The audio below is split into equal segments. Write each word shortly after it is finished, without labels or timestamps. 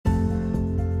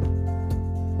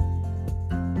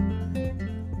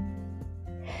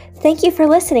Thank you for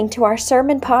listening to our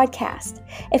sermon podcast.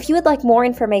 If you would like more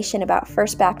information about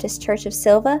First Baptist Church of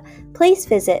Sylva, please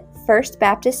visit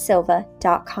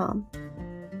firstbaptistsylva.com.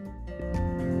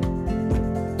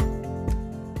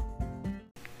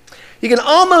 You can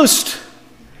almost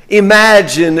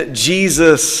imagine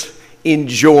Jesus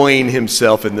enjoying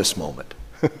himself in this moment.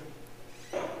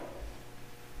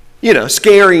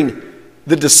 Scaring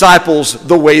the disciples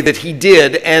the way that he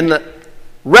did, and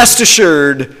rest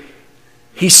assured,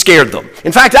 he scared them.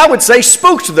 In fact, I would say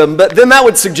spooked them, but then that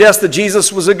would suggest that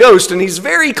Jesus was a ghost, and he's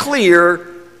very clear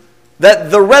that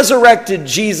the resurrected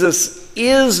Jesus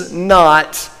is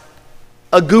not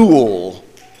a ghoul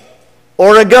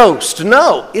or a ghost.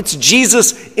 No, it's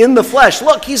Jesus in the flesh.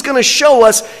 Look, he's going to show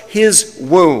us his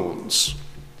wounds.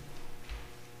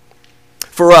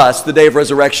 For us, the day of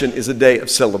resurrection is a day of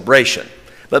celebration.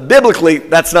 But biblically,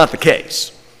 that's not the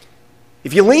case.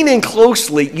 If you lean in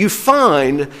closely, you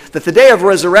find that the day of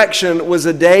resurrection was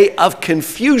a day of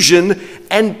confusion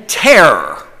and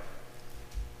terror.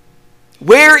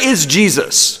 Where is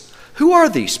Jesus? Who are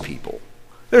these people?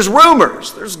 There's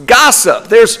rumors, there's gossip,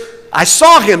 there's, I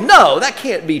saw him. No, that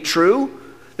can't be true.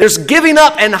 There's giving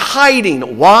up and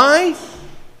hiding. Why?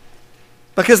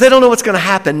 Because they don't know what's going to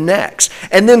happen next.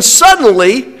 And then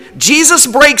suddenly, Jesus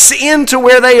breaks into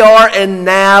where they are and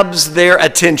nabs their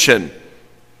attention.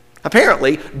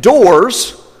 Apparently,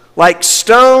 doors like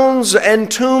stones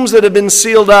and tombs that have been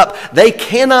sealed up, they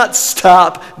cannot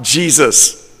stop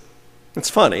Jesus. It's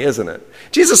funny, isn't it?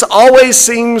 Jesus always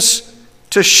seems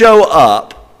to show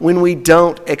up when we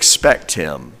don't expect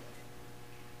him.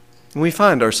 And we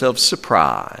find ourselves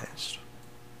surprised.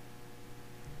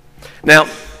 Now,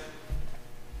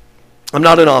 I'm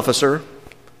not an officer,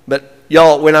 but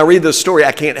y'all, when I read this story,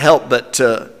 I can't help but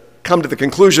come to the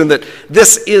conclusion that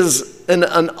this is an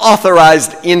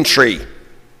unauthorized entry.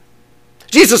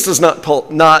 Jesus does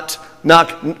not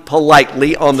knock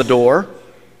politely on the door.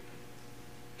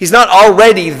 He's not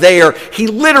already there. He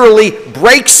literally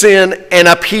breaks in and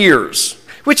appears,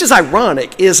 which is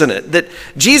ironic, isn't it? That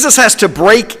Jesus has to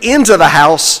break into the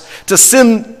house to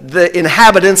send the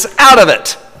inhabitants out of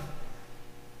it.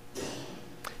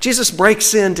 Jesus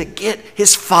breaks in to get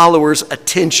his followers'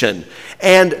 attention.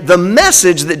 And the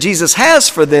message that Jesus has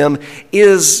for them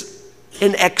is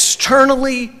an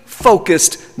externally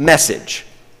focused message.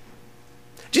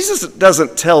 Jesus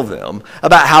doesn't tell them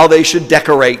about how they should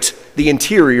decorate the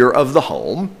interior of the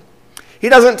home. He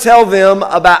doesn't tell them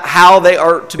about how they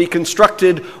are to be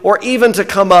constructed or even to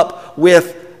come up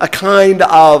with a kind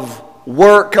of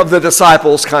work of the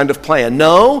disciples kind of plan.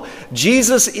 No,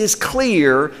 Jesus is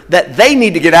clear that they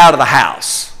need to get out of the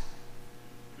house.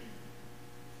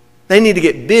 They need to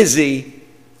get busy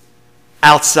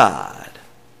outside.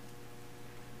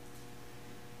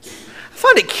 I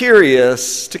find it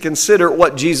curious to consider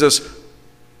what Jesus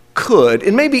could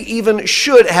and maybe even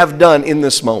should have done in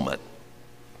this moment.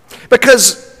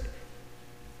 Because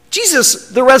Jesus,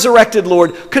 the resurrected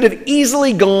Lord, could have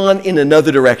easily gone in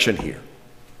another direction here.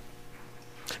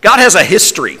 God has a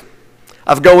history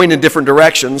of going in different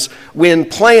directions when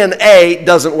plan A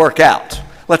doesn't work out.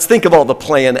 Let's think of all the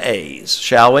plan A's,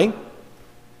 shall we?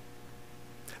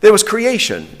 There was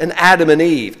creation and Adam and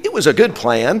Eve. It was a good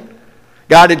plan.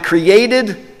 God had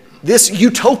created this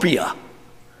utopia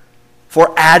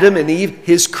for Adam and Eve,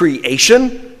 his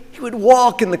creation. He would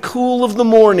walk in the cool of the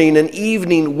morning and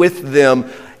evening with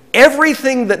them.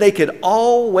 Everything that they could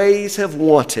always have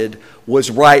wanted was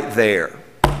right there.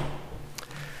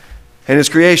 And his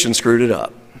creation screwed it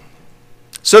up.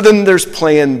 So then there's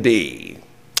plan B.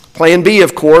 Plan B,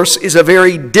 of course, is a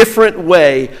very different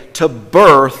way to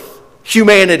birth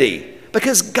humanity.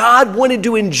 Because God wanted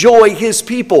to enjoy his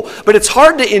people. But it's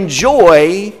hard to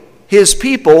enjoy his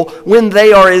people when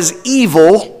they are as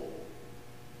evil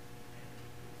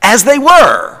as they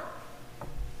were.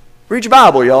 Read your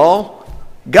Bible, y'all.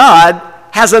 God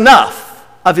has enough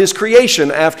of his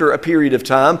creation after a period of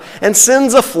time and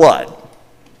sends a flood.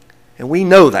 And we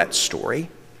know that story.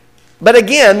 But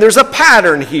again, there's a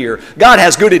pattern here. God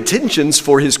has good intentions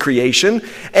for his creation,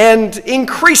 and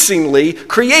increasingly,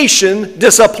 creation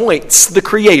disappoints the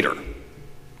Creator.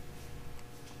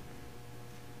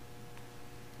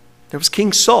 There was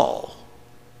King Saul,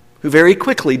 who very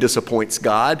quickly disappoints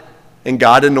God, and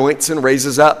God anoints and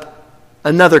raises up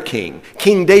another king,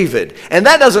 King David. And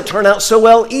that doesn't turn out so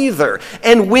well either.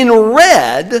 And when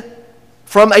read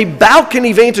from a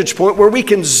balcony vantage point where we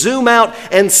can zoom out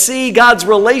and see God's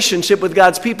relationship with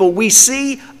God's people, we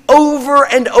see over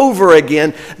and over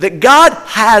again that God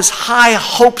has high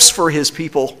hopes for his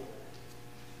people.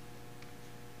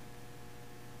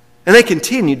 And they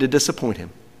continue to disappoint him.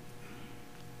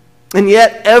 And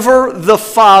yet, ever the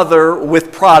Father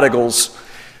with prodigals,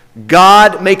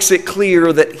 God makes it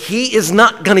clear that He is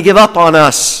not going to give up on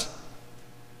us.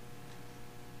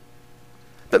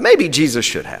 But maybe Jesus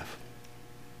should have.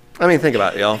 I mean, think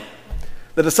about it, y'all.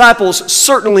 The disciples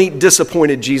certainly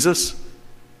disappointed Jesus.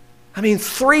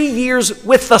 3 years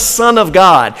with the Son of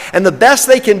God. And the best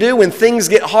they can do when things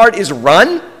get hard is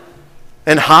run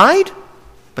and hide,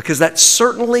 because that's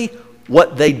certainly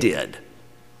what they did.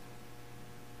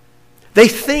 They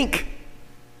think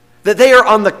that they are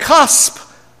on the cusp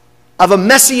of a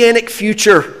messianic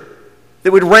future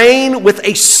that would reign with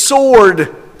a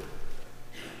sword.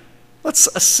 Let's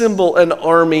assemble an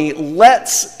army.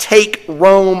 Let's take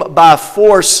Rome by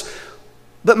force.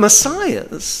 But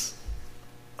messiahs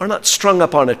are not strung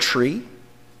up on a tree.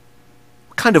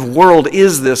 What kind of world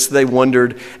is this, they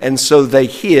wondered, and so they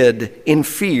hid in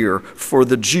fear for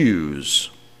the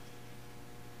Jews.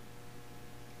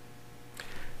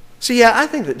 So yeah, I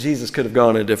think that Jesus could have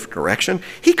gone in a different direction.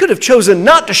 He could have chosen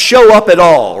not to show up at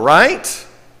all, right?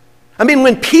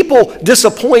 When people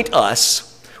disappoint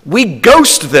us, we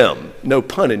ghost them. No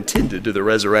pun intended to the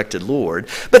resurrected Lord.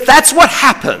 But that's what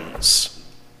happens.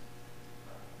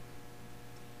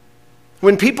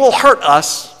 When people hurt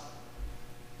us,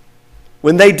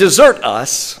 when they desert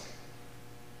us,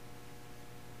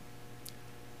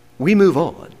 we move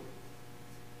on.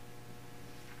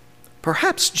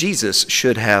 Perhaps Jesus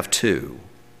should have too.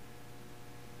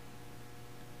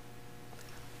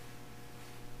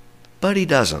 But he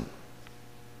doesn't.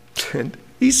 And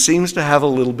he seems to have a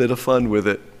little bit of fun with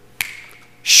it.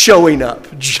 Showing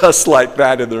up just like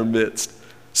that in their midst.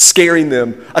 Scaring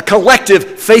them. A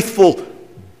collective, faithful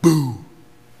boo.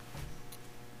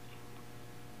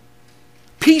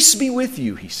 Peace be with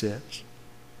you, he says.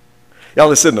 Y'all,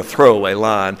 this isn't a throwaway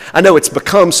line. I know it's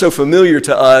become so familiar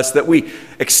to us that we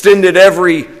extend it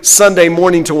every Sunday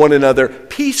morning to one another.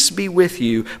 Peace be with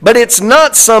you. But it's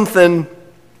not something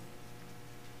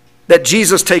that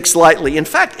Jesus takes lightly. In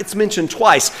fact, it's mentioned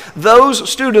twice. Those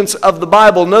students of the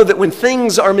Bible know that when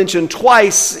things are mentioned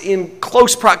twice in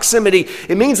close proximity,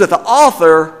 it means that the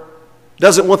author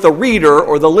doesn't want the reader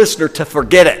or the listener to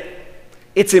forget it.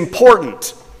 It's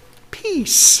important.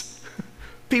 Peace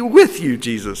be with you,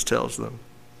 Jesus tells them.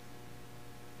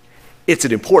 It's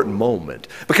an important moment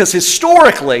because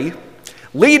historically,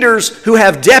 leaders who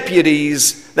have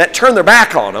deputies that turn their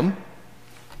back on them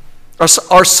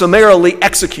are summarily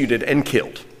executed and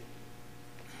killed.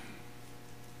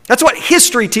 That's what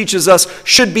history teaches us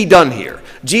should be done here.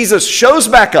 Jesus shows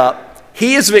back up,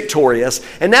 he is victorious,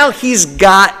 and now he's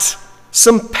got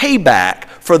some payback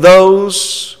for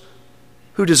those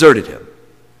who deserted him,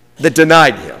 that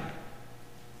denied him,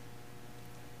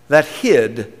 that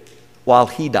hid while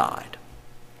he died.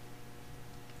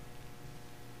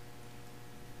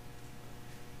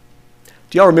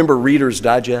 Do y'all remember Reader's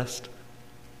Digest?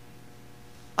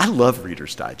 I love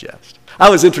Reader's Digest. I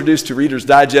was introduced to Reader's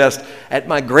Digest at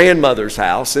my grandmother's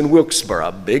house in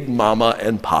Wilkesboro, Big Mama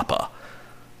and Papa.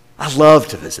 I love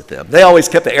to visit them. They always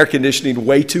kept the air conditioning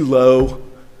way too low.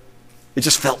 It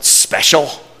just felt special,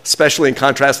 especially in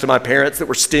contrast to my parents that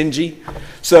were stingy.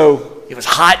 So it was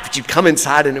hot, but you'd come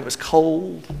inside and it was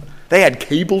cold. They had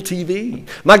cable TV.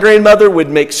 My grandmother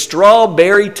would make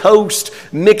strawberry toast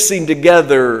mixing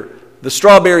together the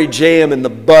strawberry jam and the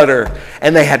butter,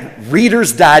 and they had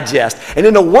Reader's Digest. And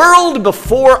in a world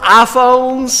before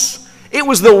iPhones, it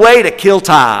was the way to kill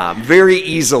time very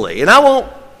easily. And I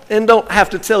don't have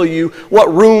to tell you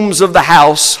what rooms of the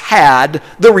house had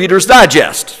the Reader's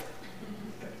Digest.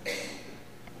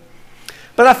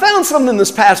 But I found something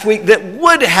this past week that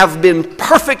would have been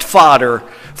perfect fodder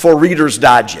for Reader's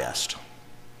Digest.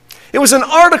 It was an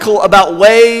article about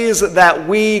ways that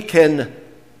we can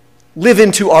live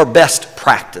into our best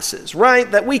practices,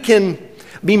 right? That we can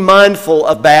be mindful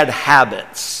of bad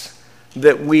habits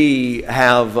that we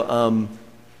have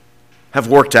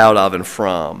worked out of and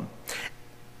from.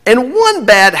 And one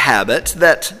bad habit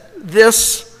that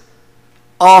this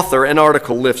author and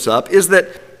article lifts up is that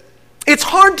it's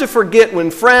hard to forget when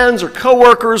friends or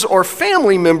coworkers or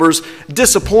family members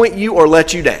disappoint you or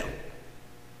let you down.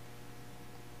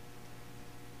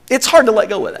 It's hard to let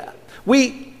go of that.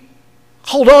 We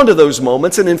hold on to those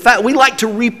moments, and in fact, we like to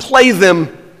replay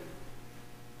them.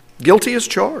 Guilty as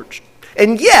charged.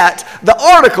 And yet, the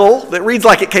article that reads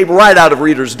like it came right out of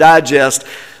Reader's Digest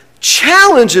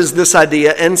challenges this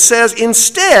idea and says,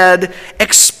 instead,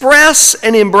 express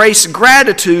and embrace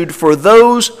gratitude for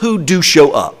those who do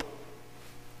show up.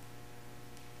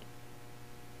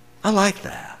 I like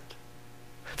that.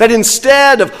 That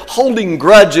instead of holding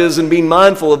grudges and being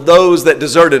mindful of those that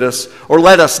deserted us or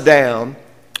let us down,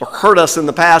 or hurt us in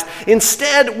the past.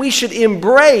 Instead, we should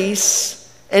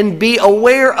embrace and be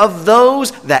aware of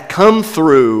those that come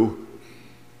through.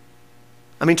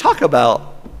 I mean, talk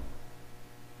about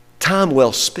time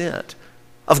well spent,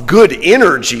 of good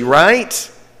energy,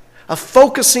 right? Of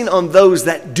focusing on those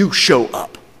that do show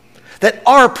up, that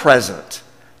are present,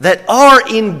 that are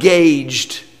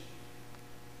engaged.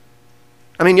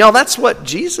 I mean, y'all, that's what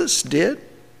Jesus did.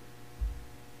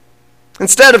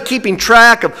 Instead of keeping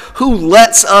track of who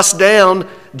lets us down,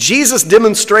 Jesus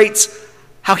demonstrates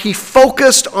how he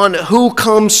focused on who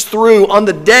comes through. On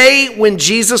the day when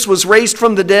Jesus was raised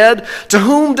from the dead, to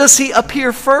whom does he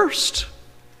appear first?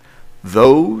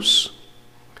 Those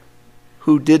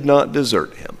who did not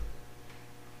desert him.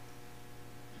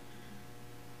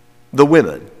 The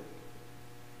women.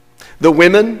 The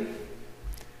women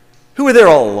who were there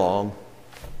all along.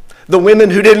 The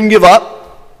women who didn't give up.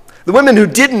 The women who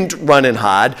didn't run and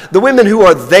hide. The women who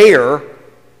are there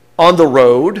on the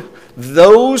road.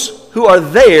 Those who are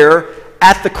there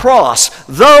at the cross.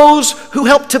 Those who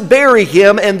helped to bury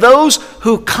him, and those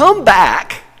who come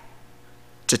back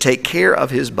to take care of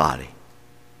his body.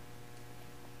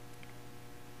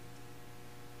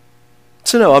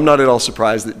 So no, I'm not at all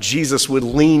surprised that Jesus would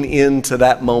lean into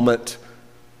that moment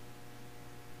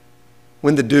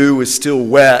when the dew is still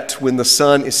wet, when the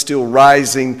sun is still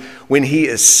rising, when he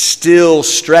is still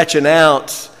stretching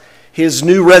out his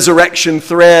new resurrection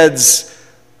threads.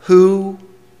 Who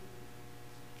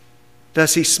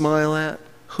does he smile at?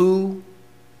 Who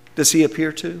does he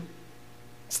appear to?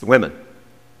 It's the women.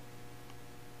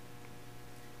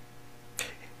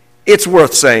 It's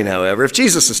worth saying, however, if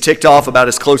Jesus is ticked off about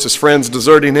his closest friends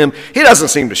deserting him, he doesn't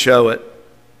seem to show it.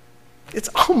 It's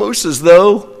almost as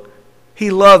though he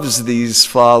loves these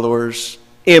followers,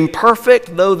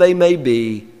 imperfect though they may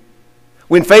be.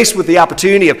 When faced with the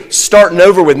opportunity of starting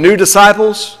over with new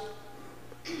disciples,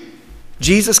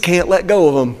 Jesus can't let go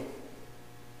of them.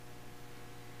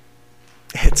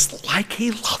 It's like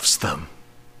he loves them.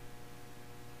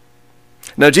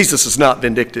 Now, Jesus is not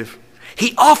vindictive.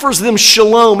 He offers them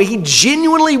shalom. He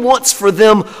genuinely wants for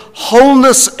them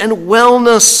wholeness and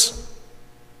wellness.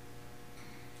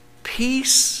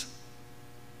 Peace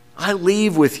I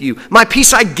leave with you. My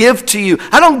peace I give to you.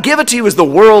 I don't give it to you as the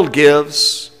world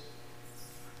gives.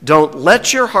 Don't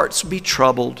let your hearts be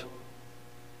troubled,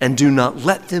 and do not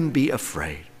let them be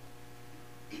afraid.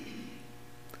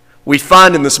 We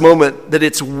find in this moment that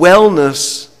it's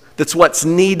wellness that's what's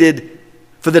needed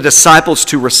for the disciples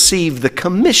to receive the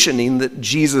commissioning that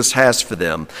Jesus has for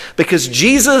them. Because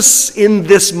Jesus, in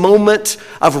this moment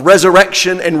of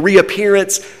resurrection and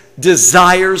reappearance,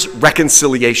 desires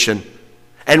reconciliation.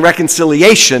 And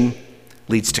reconciliation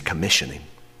leads to commissioning.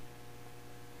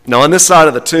 Now, on this side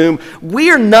of the tomb,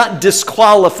 we are not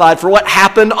disqualified for what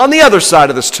happened on the other side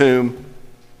of this tomb.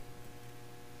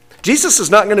 Jesus is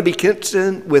not going to be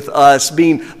content with us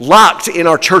being locked in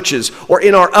our churches or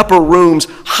in our upper rooms,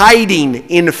 hiding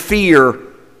in fear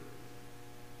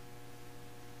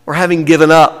or having given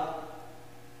up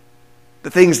that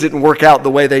things didn't work out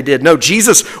the way they did. No,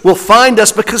 Jesus will find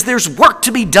us because there's work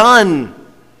to be done.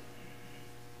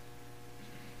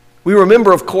 We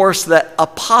remember, of course, that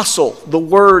apostle, the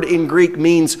word in Greek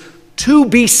means to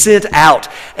be sent out.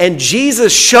 And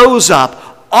Jesus shows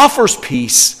up, offers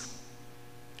peace,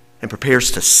 and prepares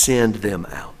to send them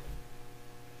out.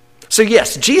 So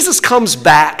yes, Jesus comes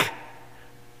back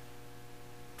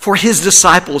for his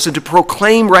disciples and to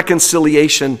proclaim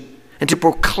reconciliation and to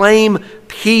proclaim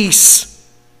peace.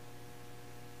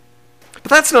 But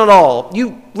that's not all.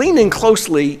 You lean in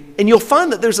closely and you'll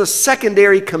find that there's a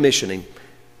secondary commissioning.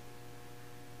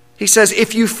 He says,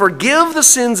 if you forgive the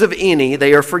sins of any,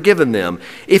 they are forgiven them.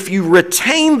 If you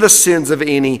retain the sins of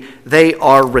any, they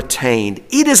are retained.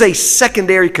 It is a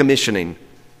secondary commissioning.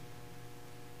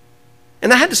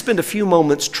 And I had to spend a few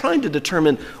moments trying to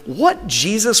determine what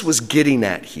Jesus was getting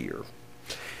at here.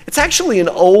 It's actually an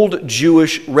old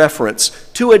Jewish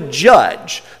reference to a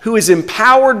judge who is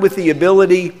empowered with the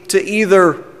ability to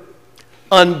either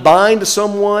unbind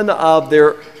someone of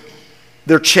their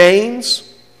chains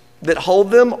that hold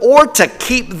them, or to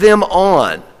keep them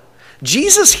on.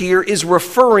 Jesus here is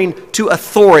referring to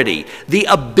authority, the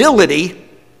ability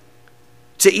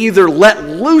to either let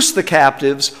loose the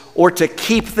captives or to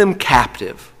keep them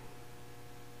captive.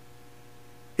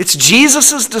 It's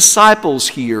Jesus' disciples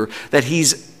here that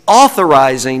he's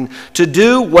authorizing to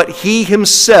do what he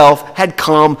himself had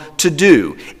come to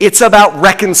do. It's about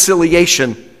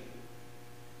reconciliation.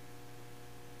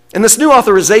 And this new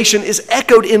authorization is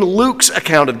echoed in Luke's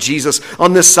account of Jesus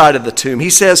on this side of the tomb. He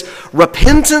says,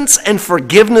 repentance and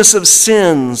forgiveness of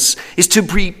sins is to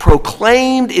be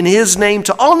proclaimed in his name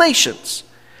to all nations,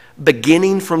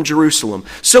 beginning from Jerusalem.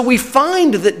 So we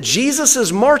find that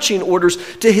Jesus' marching orders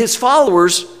to his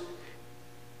followers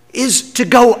is to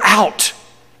go out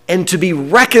and to be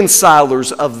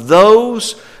reconcilers of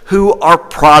those who are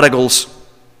prodigals.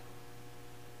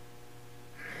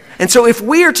 And so if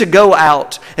we are to go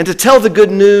out and to tell the good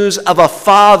news of a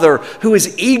father who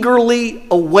is eagerly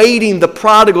awaiting the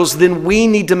prodigals, then we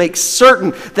need to make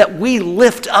certain that we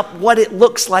lift up what it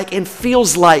looks like and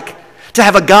feels like to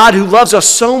have a God who loves us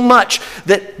so much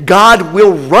that God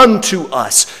will run to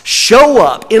us, show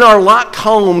up in our locked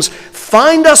homes,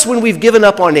 find us when we've given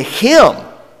up on Him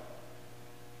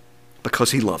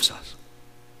because He loves us.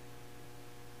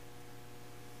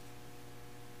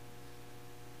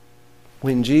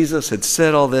 When Jesus had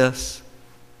said all this,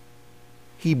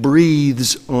 He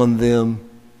breathes on them.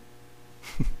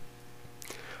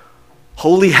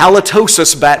 Holy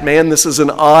halitosis, Batman. This is an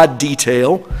odd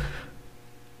detail.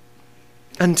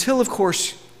 Until, of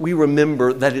course, we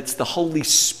remember that it's the Holy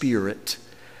Spirit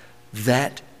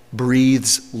that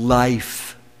breathes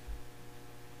life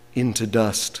into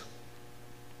dust.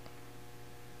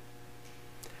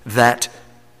 That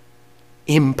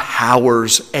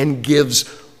empowers and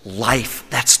gives life.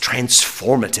 That's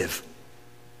transformative.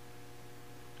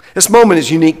 This moment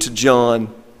is unique to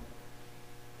John,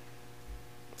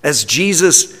 as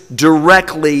Jesus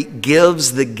directly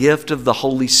gives the gift of the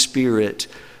Holy Spirit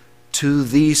to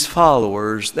these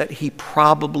followers that He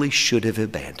probably should have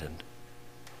abandoned.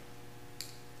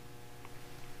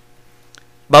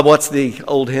 Bob, what's the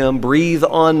old hymn? Breathe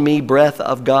on me, breath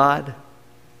of God.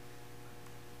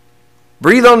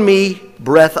 Breathe on me,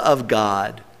 breath of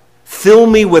God. Fill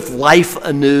me with life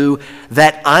anew,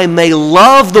 that I may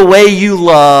love the way you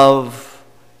love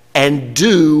and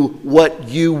do what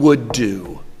you would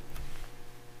do.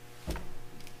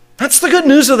 That's the good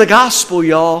news of the gospel,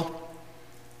 y'all.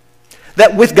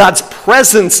 That with God's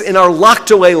presence in our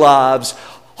locked away lives,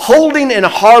 holding and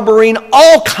harboring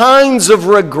all kinds of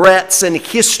regrets and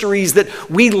histories that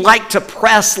we like to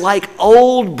press like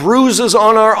old bruises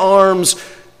on our arms,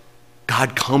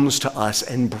 God comes to us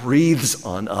and breathes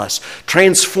on us,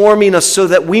 transforming us so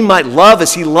that we might love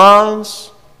as He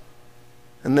loves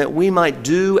and that we might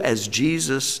do as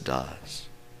Jesus does.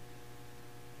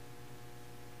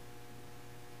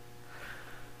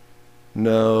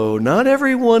 No, not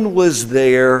everyone was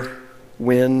there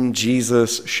when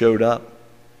Jesus showed up.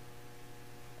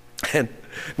 And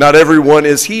not everyone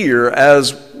is here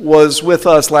as was with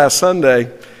us last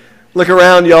Sunday. Look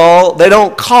around, y'all. They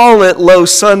don't call it Low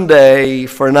Sunday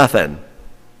for nothing.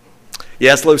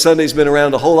 Yes, Low Sunday's been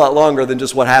around a whole lot longer than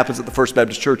just what happens at the First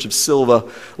Baptist Church of Sylva.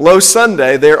 Low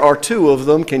Sunday, there are two of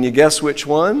them. Can you guess which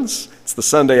ones? It's the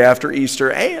Sunday after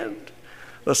Easter and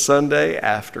the Sunday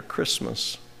after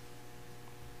Christmas.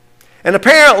 And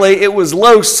apparently it was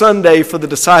Low Sunday for the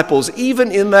disciples.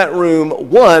 Even in that room,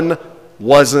 one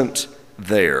wasn't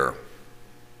there.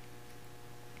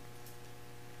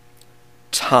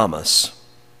 Thomas.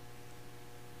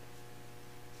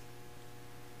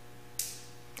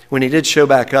 When he did show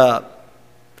back up,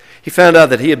 he found out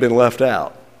that he had been left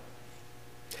out.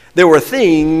 There were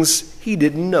things he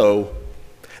didn't know.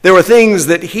 There were things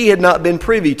that he had not been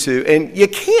privy to. And you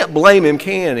can't blame him,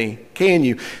 can he? Can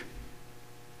you?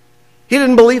 He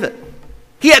didn't believe it.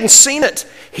 He hadn't seen it.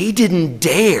 He didn't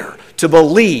dare to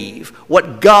believe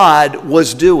what God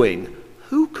was doing.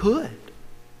 Who could?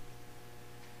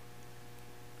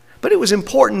 But it was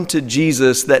important to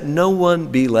Jesus that no one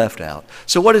be left out.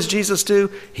 So what does Jesus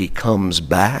do? He comes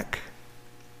back.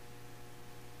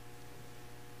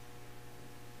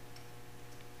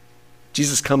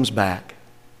 Jesus comes back.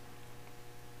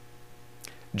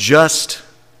 Just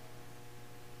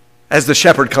as the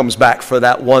shepherd comes back for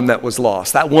that one that was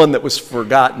lost, that one that was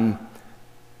forgotten.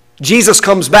 Jesus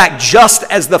comes back just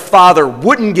as the Father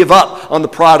wouldn't give up on the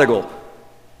prodigal.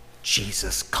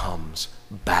 Jesus comes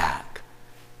back,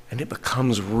 and it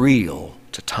becomes real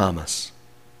to Thomas.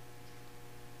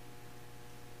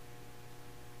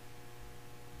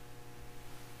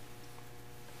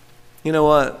 You know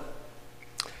what?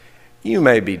 You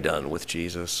may be done with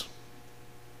Jesus.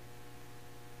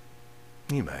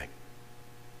 You may.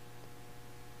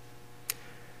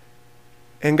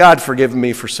 And God forgive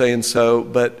me for saying so,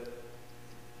 but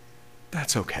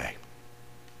that's okay.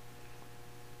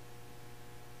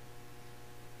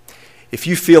 If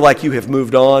you feel like you have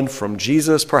moved on from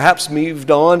Jesus, perhaps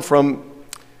moved on from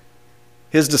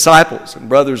His disciples and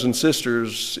brothers and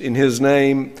sisters in His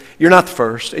name, you're not the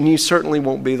first, and you certainly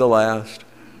won't be the last.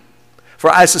 For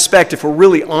I suspect if we're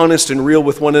really honest and real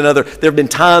with one another, there have been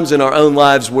times in our own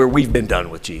lives where we've been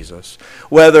done with Jesus,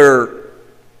 whether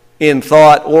in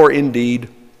thought or in deed.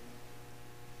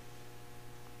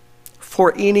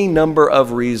 for any number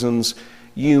of reasons,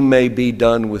 you may be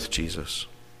done with Jesus.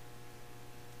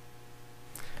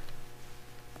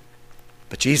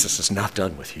 But Jesus is not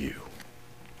done with you.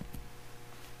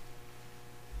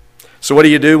 So what do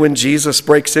you do when Jesus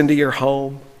breaks into your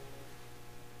home?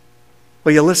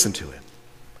 Well, you listen to him.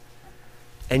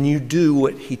 And you do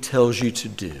what he tells you to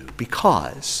do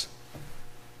because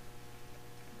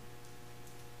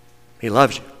he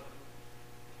loves you.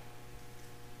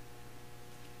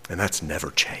 And that's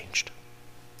never changed.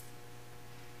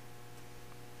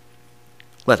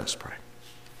 Let us pray.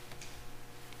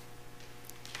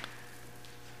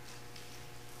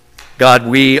 God,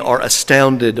 we are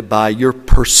astounded by your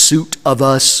pursuit of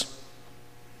us.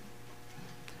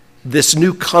 This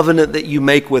new covenant that you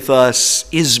make with us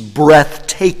is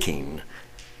breathtaking.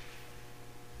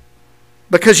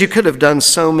 Because you could have done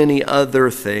so many other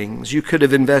things. You could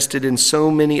have invested in so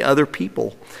many other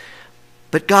people.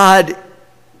 But God,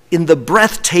 in the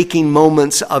breathtaking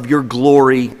moments of your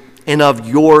glory and of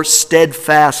your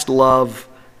steadfast love,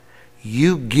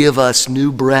 you give us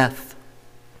new breath.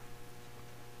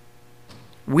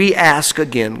 We ask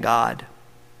again, God,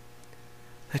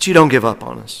 that you don't give up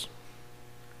on us.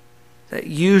 That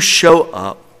you show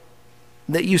up,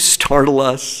 that you startle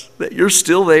us, that you're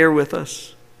still there with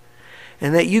us,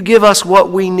 and that you give us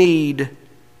what we need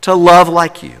to love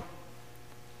like you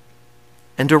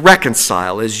and to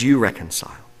reconcile as you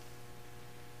reconcile.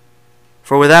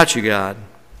 For without you, God,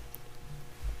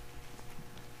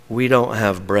 we don't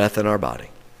have breath in our body.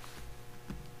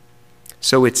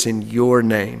 So it's in your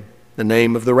name, the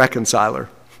name of the reconciler,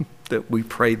 that we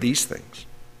pray these things.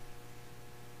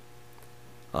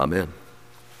 Amen.